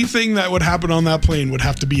 Listen, anything that would happen on that plane would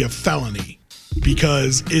have to be a felony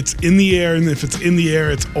because it's in the air, and if it's in the air,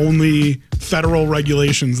 it's only federal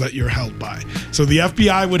regulations that you're held by. So the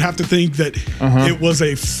FBI would have to think that it was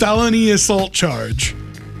a felony assault charge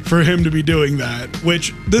for him to be doing that,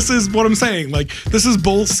 which this is what I'm saying. Like, this is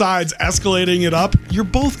both sides escalating it up. You're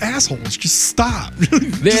both assholes. Just stop.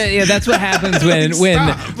 That's what happens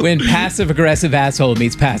when passive-aggressive asshole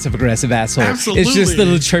meets passive-aggressive asshole. Absolutely. It's just a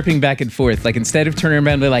little chirping back and forth. Like, instead of turning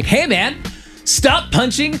around and be like, hey, man, stop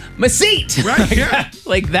punching my seat. Right,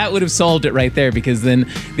 like that would have solved it right there, because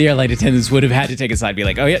then the airline attendants would have had to take a side and be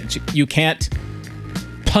like, oh, yeah, you can't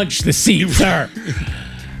punch the seat, sir.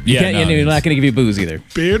 You're not going to give you booze either.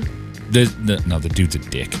 Beard? The dude's a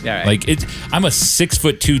dick. Right. Like, I'm a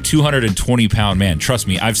 6'2", 220-pound man. Trust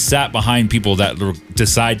me, I've sat behind people that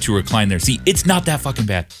decide to recline their seat. It's not that fucking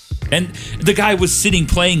bad. And the guy was sitting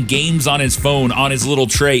playing games on his phone on his little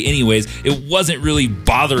tray anyways. It wasn't really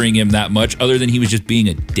bothering him that much, other than he was just being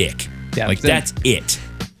a dick. Yeah, that's it.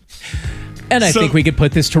 And I think we could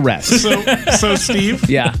put this to rest. So Steve?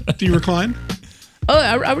 Yeah. Do you recline? Oh,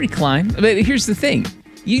 I recline. But here's the thing.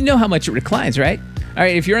 You know how much it reclines, right? All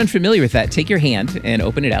right, if you're unfamiliar with that, take your hand and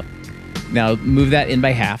open it up. Now move that in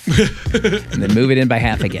by half, and then move it in by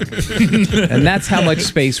half again. And that's how much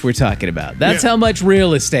space we're talking about. That's how much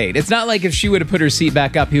real estate. It's not like if she would have put her seat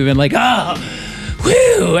back up, you would have been like, oh,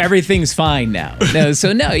 whew, everything's fine now. No,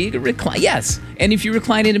 you can recline. Yes. And if you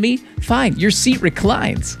recline into me, fine. Your seat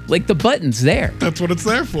reclines. Like, the button's there. That's what it's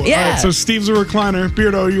there for. Yeah. All right, so Steve's a recliner.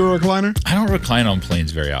 Beardo, you a recliner? I don't recline on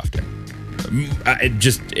planes very often.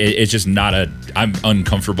 It's just not I'm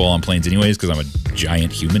uncomfortable on planes anyways because I'm a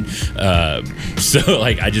giant human. So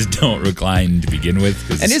like, I just don't recline to begin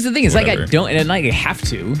with. And here's the thing, it's like I don't, and I have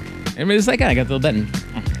to. I mean, it's like, I got the little button.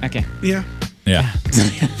 Okay. Yeah.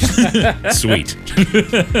 Sweet.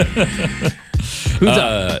 Who's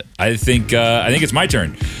up? I think it's my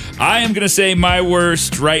turn. I am gonna say my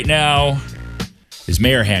worst right now is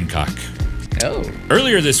Mayor Hancock. Oh.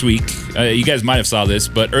 Earlier this week, you guys might have saw this,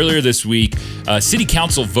 but earlier this week, City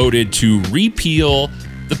Council voted to repeal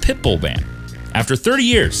the pit bull ban. After 30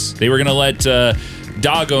 years, they were going to let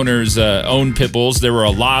dog owners own pit bulls. There were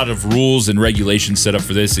a lot of rules and regulations set up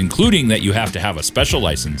for this, including that you have to have a special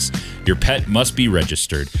license. Your pet must be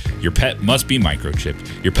registered. Your pet must be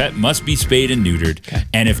microchipped. Your pet must be spayed and neutered. Okay.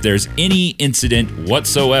 And if there's any incident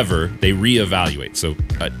whatsoever, they reevaluate. So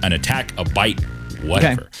an attack, a bite,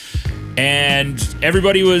 whatever. Okay. And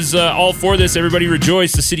everybody was all for this. Everybody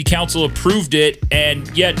rejoiced. The city council approved it, and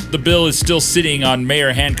yet the bill is still sitting on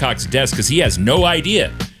Mayor Hancock's desk because he has no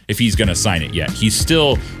idea if he's going to sign it yet. He's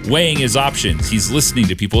still weighing his options. He's listening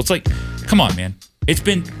to people. It's like, come on, man. It's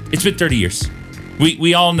been 30 years.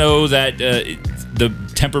 We all know that the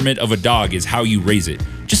temperament of a dog is how you raise it.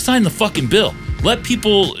 Just sign the fucking bill. Let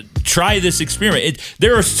people try this experiment.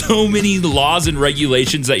 There are so many laws and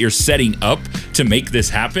regulations that you're setting up to make this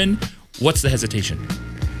happen. What's the hesitation?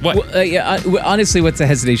 What? Well, honestly, what's the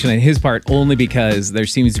hesitation on his part? Only because there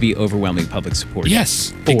seems to be overwhelming public support.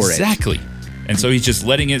 Yes, exactly. And so he's just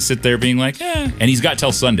letting it sit there being like, And he's got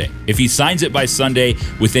till Sunday. If he signs it by Sunday,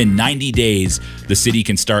 within 90 days, the city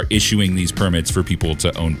can start issuing these permits for people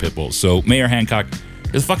to own pit bulls. So Mayor Hancock,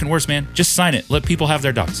 They're the fucking worst, man. Just sign it. Let people have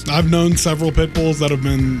their dogs. I've known several pit bulls that have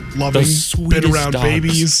been loving, been around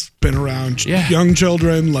babies, been around young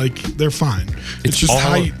children. Like, they're fine. It's just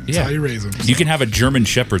how you raise them. So. You can have a German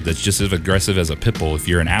Shepherd that's just as aggressive as a pit bull if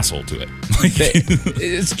you're an asshole to it.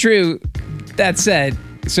 It's true. That said,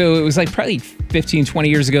 so it was like probably 15, 20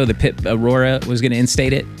 years ago, the Pit Aurora was going to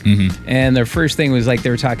instate it. Mm-hmm. And their first thing was like they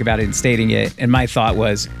were talking about instating it. And my thought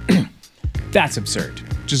was, that's absurd.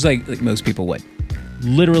 Just like most people would.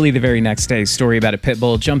 Literally the very next day, story about a pit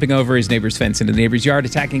bull jumping over his neighbor's fence into the neighbor's yard,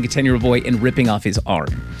 attacking a 10-year-old boy and ripping off his arm.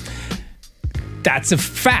 That's a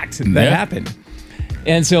fact that happened.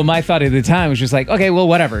 And so my thought at the time was just like, okay, well,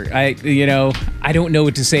 whatever. I don't know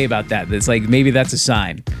what to say about that. It's like, maybe that's a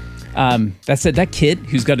sign. That said, that kid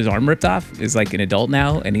who's got his arm ripped off is like an adult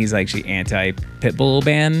now, and he's actually anti-pit bull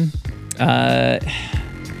ban. I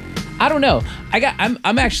don't know.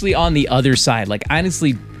 I'm actually on the other side. Like,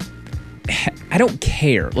 honestly, I don't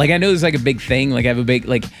care. Like, I know there's like a big thing. Like, I have a big,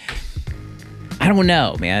 like, I don't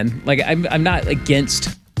know, man. Like, I'm not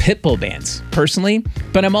against pit bull bans personally,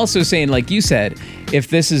 but I'm also saying, like you said, if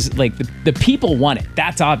this is like the people want it,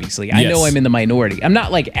 that's obviously, I know I'm in the minority. I'm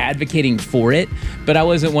not like advocating for it, but I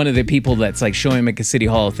wasn't one of the people that's like showing like a City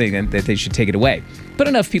Hall thing and that they should take it away. But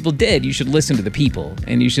enough people did. You should listen to the people,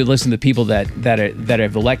 and you should listen to the people that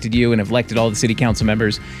have elected you and have elected all the city council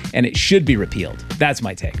members, and it should be repealed. That's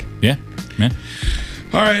my take. Yeah.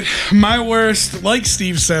 All right, my worst, like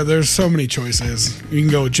Steve said, there's so many choices. You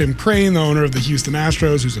can go with Jim Crane, the owner of the Houston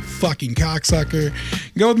Astros, who's a fucking cocksucker.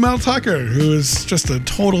 You can go with Mel Tucker, who is just a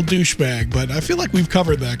total douchebag, but I feel like we've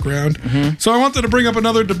covered that ground. Mm-hmm. So I wanted to bring up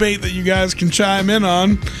another debate that you guys can chime in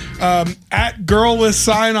on. At Girl with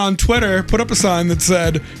Sign on Twitter, put up a sign that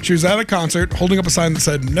said, she was at a concert, holding up a sign that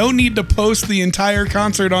said, no need to post the entire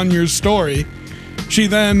concert on your story. She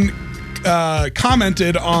then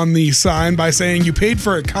commented on the sign by saying, you paid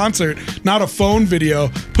for a concert, not a phone video.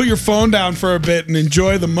 Put your phone down for a bit and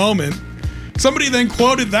enjoy the moment. Somebody then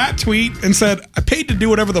quoted that tweet and said, I paid to do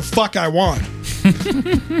whatever the fuck I want.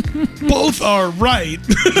 Both are right.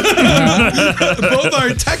 Both are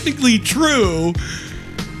technically true.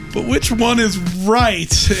 But which one is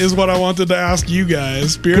right is what I wanted to ask you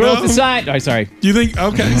guys. Beardo? Girl with the sign. Oh, sorry. You think,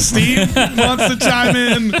 okay, Steve wants to chime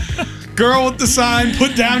in. Girl with the sign,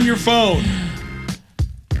 put down your phone.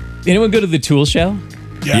 Anyone go to the Tool show?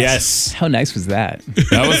 Yes. How nice was that?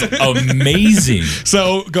 That was amazing.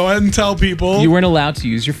 So go ahead and tell people. You weren't allowed to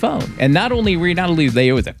use your phone. And not only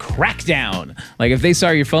there was a crackdown. Like, if they saw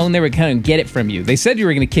your phone, they would kind of get it from you. They said you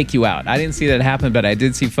were going to kick you out. I didn't see that happen, but I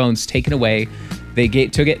did see phones taken away. They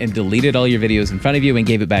took it and deleted all your videos in front of you and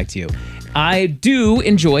gave it back to you. I do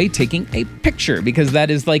enjoy taking a picture because that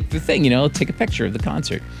is like the thing, take a picture of the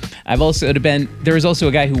concert. There was also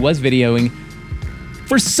a guy who was videoing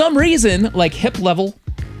for some reason, like hip level,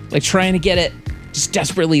 like trying to get it just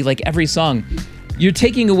desperately, like every song. You're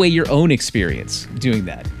taking away your own experience doing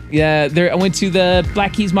that. Yeah, I went to the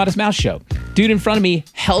Black Keys Modest Mouse show. Dude in front of me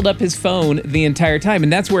held up his phone the entire time.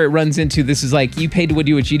 And that's where it runs into, this is like, you pay to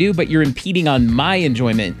do what you do, but you're impeding on my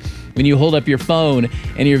enjoyment when you hold up your phone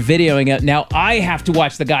and you're videoing it. Now I have to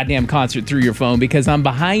watch the goddamn concert through your phone because I'm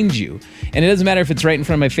behind you. And it doesn't matter if it's right in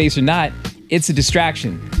front of my face or not. It's a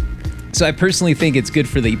distraction. So I personally think it's good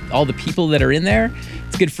for all the people that are in there.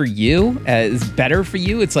 It's good for you. It's better for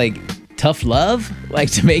you. It's like tough love,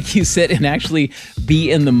 like to make you sit and actually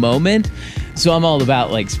be in the moment. So I'm all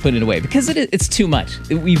about like putting it away because it's too much.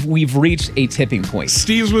 We've reached a tipping point.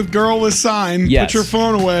 Steve's with Girl with Sign. Yes. Put your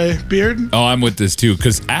phone away, Beard. Oh, I'm with this too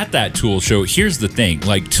because at that Tool show, here's the thing.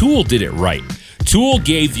 Like, Tool did it right. Tool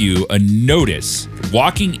gave you a notice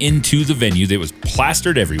walking into the venue that was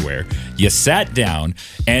plastered everywhere. You sat down,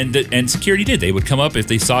 and security did. They would come up if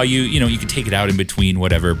they saw you. You could take it out in between,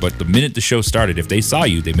 whatever. But the minute the show started, if they saw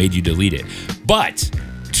you, they made you delete it. But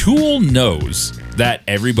Tool knows that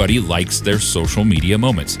everybody likes their social media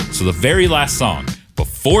moments. So the very last song,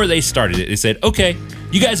 before they started it, they said, okay,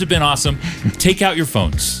 you guys have been awesome. Take out your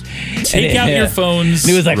phones. Take out your phones.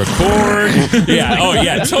 And it was like, record. Yeah. Oh,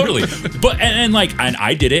 yeah, totally. But and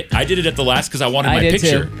I did it. I did it at the last because I wanted my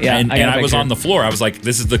picture. Too. Yeah, and I was on the floor. I was like,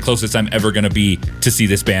 this is the closest I'm ever going to be to see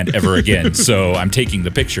this band ever again. So I'm taking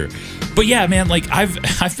the picture. But yeah, man, like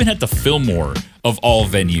I've been at the Fillmore of all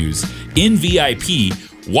venues in VIP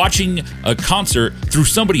watching a concert through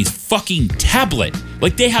somebody's fucking tablet.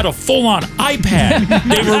 Like, they had a full-on iPad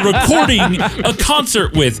they were recording a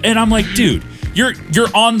concert with. And I'm like, dude, you're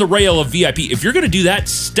on the rail of VIP. If you're going to do that,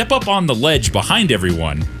 step up on the ledge behind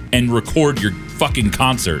everyone and record your fucking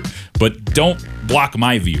concert. But don't block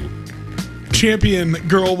my view. Champion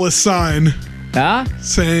Girl with Sign. Huh?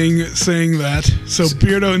 Saying that. So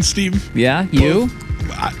Beardo and Steve. Yeah, you?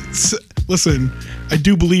 Listen, I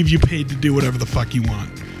do believe you paid to do whatever the fuck you want.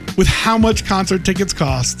 With how much concert tickets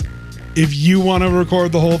cost, if you want to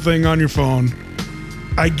record the whole thing on your phone,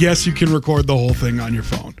 I guess you can record the whole thing on your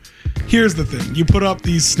phone. Here's the thing. You put up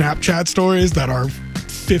these Snapchat stories that are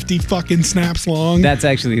 50 fucking snaps long. That's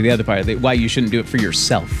actually the other part. Why you shouldn't do it for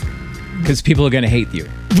yourself. Because people are going to hate you.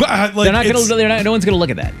 Like, no one's going to look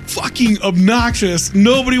at that. Fucking obnoxious.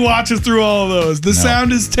 Nobody watches through all of those. The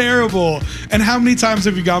sound is terrible. And how many times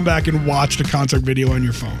have you gone back and watched a concert video on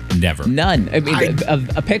your phone? Never. None. I mean,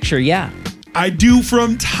 a picture, yeah. I do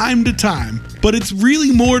from time to time. But it's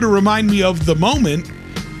really more to remind me of the moment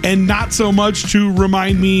and not so much to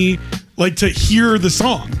remind me like to hear the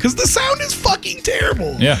song, because the sound is fucking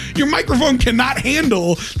terrible. Yeah, your microphone cannot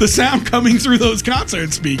handle the sound coming through those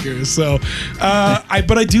concert speakers. So,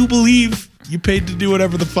 but I do believe you paid to do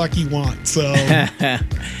whatever the fuck you want. So,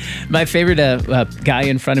 my favorite guy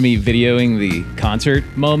in front of me videoing the concert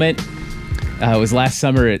moment was last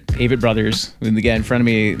summer at Avett Brothers. And the guy in front of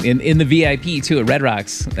me in the VIP too at Red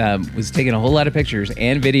Rocks was taking a whole lot of pictures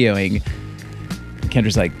and videoing.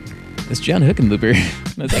 Kendra's like, "That's John Hickenlooper."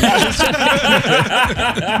 I was like,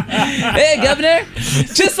 "Hey, Governor,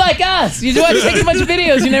 just like us. You want to take a bunch of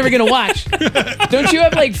videos you're never going to watch. Don't you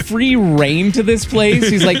have like free reign to this place?"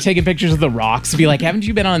 He's like taking pictures of the rocks. Be like, "Haven't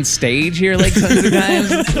you been on stage here like tons of times?"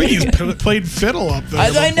 He's played fiddle up there.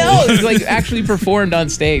 I know. He's like actually performed on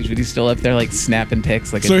stage, but he's still up there like snapping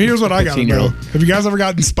pics. Like so here's what I got to know. 15-year-old. Have you guys ever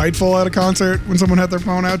gotten spiteful at a concert when someone had their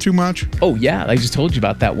phone out too much? Oh, yeah. I just told you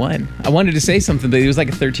about that one. I wanted to say something, but he was like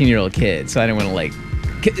a 13-year-old kid, so I didn't want to like...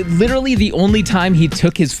 Literally the only time he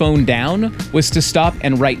took his phone down was to stop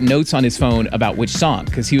and write notes on his phone about which song,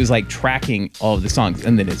 because he was like tracking all of the songs,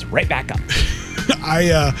 and then it's right back up.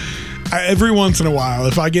 I every once in a while,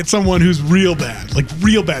 if I get someone who's real bad,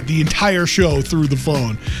 the entire show through the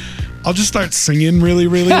phone, I'll just start singing really,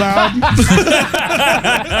 really loud. That's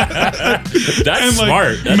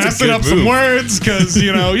smart. That's messing up some words because,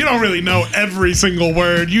 you don't really know every single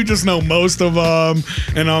word. You just know most of them.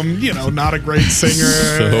 And I'm, not a great singer.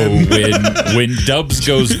 So when Dubs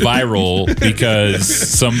goes viral because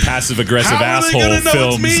some passive-aggressive asshole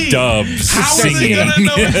films Dubs singing. How are they going to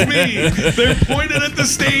know it's me? They're pointed at the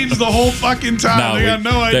stage the whole fucking time. They got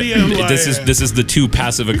no idea who I am. This is the two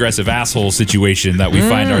passive-aggressive asshole situation that we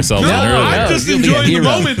find ourselves in. I'm just enjoying the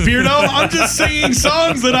moment, Beardo. I'm just singing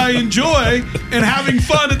songs that I enjoy and having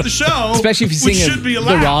fun at the show. Especially if you sing the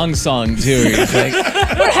wrong song, too. It's like,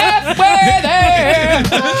 we're halfway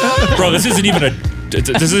there. Bro, this isn't even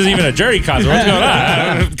a Journey concert. What's going on?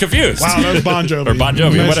 I'm confused. Wow, that was Bon Jovi. Or Bon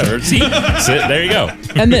Jovi, whatever. See, there you go.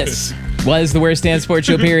 And this was the Worst Damn Sports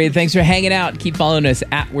Show, period. Thanks for hanging out. Keep following us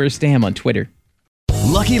at Worst Damn on Twitter.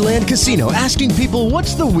 Lucky Land Casino, asking people,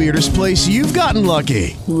 what's the weirdest place you've gotten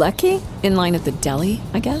lucky? Lucky? In line at the deli,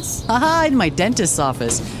 I guess? Aha, in my dentist's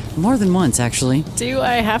office. More than once, actually. Do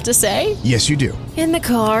I have to say? Yes, you do. In the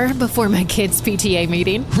car before my kids' PTA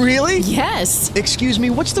meeting. Really? Yes. Excuse me,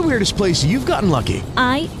 what's the weirdest place you've gotten lucky?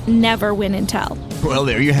 I never win and tell. Well,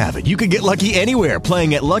 there you have it. You can get lucky anywhere,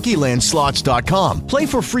 playing at LuckyLandSlots.com. Play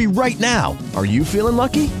for free right now. Are you feeling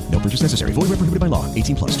lucky? No purchase necessary. Void where prohibited by law.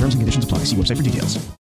 18+. Terms and conditions apply. See website for details.